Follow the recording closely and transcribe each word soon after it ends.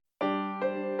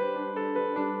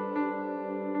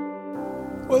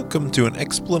Welcome to an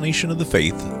explanation of the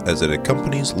faith as it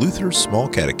accompanies Luther's Small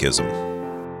Catechism.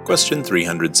 Question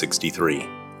 363.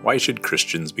 Why should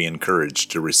Christians be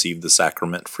encouraged to receive the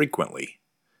sacrament frequently?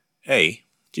 A.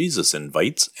 Jesus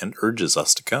invites and urges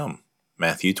us to come.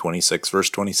 Matthew 26, verse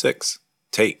 26.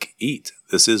 Take, eat,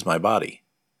 this is my body.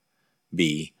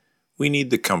 B. We need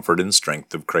the comfort and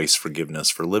strength of Christ's forgiveness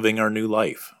for living our new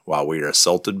life, while we are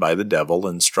assaulted by the devil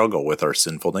and struggle with our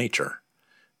sinful nature.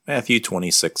 Matthew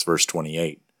 26, verse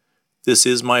 28. This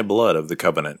is my blood of the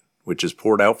covenant, which is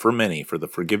poured out for many for the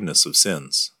forgiveness of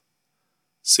sins.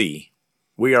 C.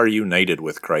 We are united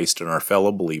with Christ and our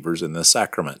fellow believers in this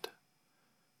sacrament.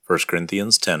 1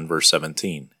 Corinthians 10, verse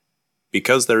 17.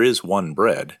 Because there is one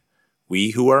bread,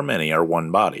 we who are many are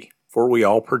one body, for we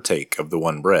all partake of the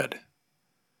one bread.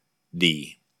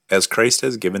 D. As Christ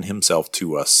has given himself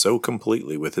to us so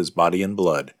completely with his body and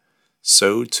blood,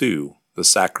 so too the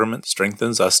sacrament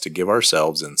strengthens us to give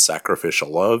ourselves in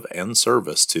sacrificial love and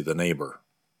service to the neighbor.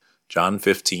 John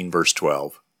 15, verse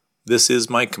 12. This is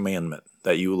my commandment,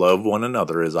 that you love one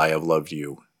another as I have loved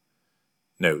you.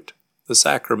 Note, the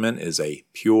sacrament is a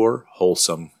pure,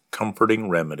 wholesome, comforting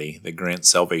remedy that grants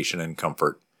salvation and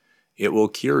comfort. It will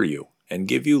cure you and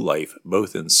give you life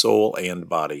both in soul and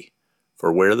body.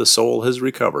 For where the soul has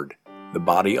recovered, the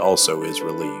body also is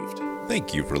relieved.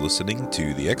 Thank you for listening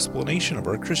to the explanation of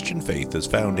our Christian faith as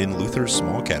found in Luther's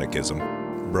Small Catechism,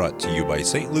 brought to you by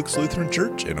St. Luke's Lutheran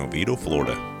Church in Oviedo,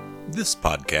 Florida. This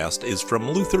podcast is from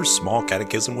Luther's Small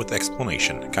Catechism with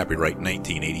Explanation, copyright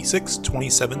 1986,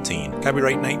 2017,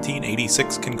 copyright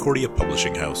 1986 Concordia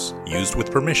Publishing House. Used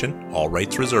with permission, all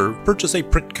rights reserved. Purchase a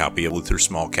print copy of Luther's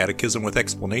Small Catechism with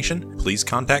Explanation. Please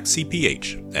contact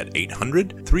CPH at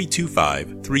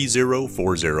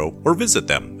 800-325-3040 or visit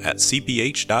them at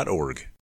cph.org.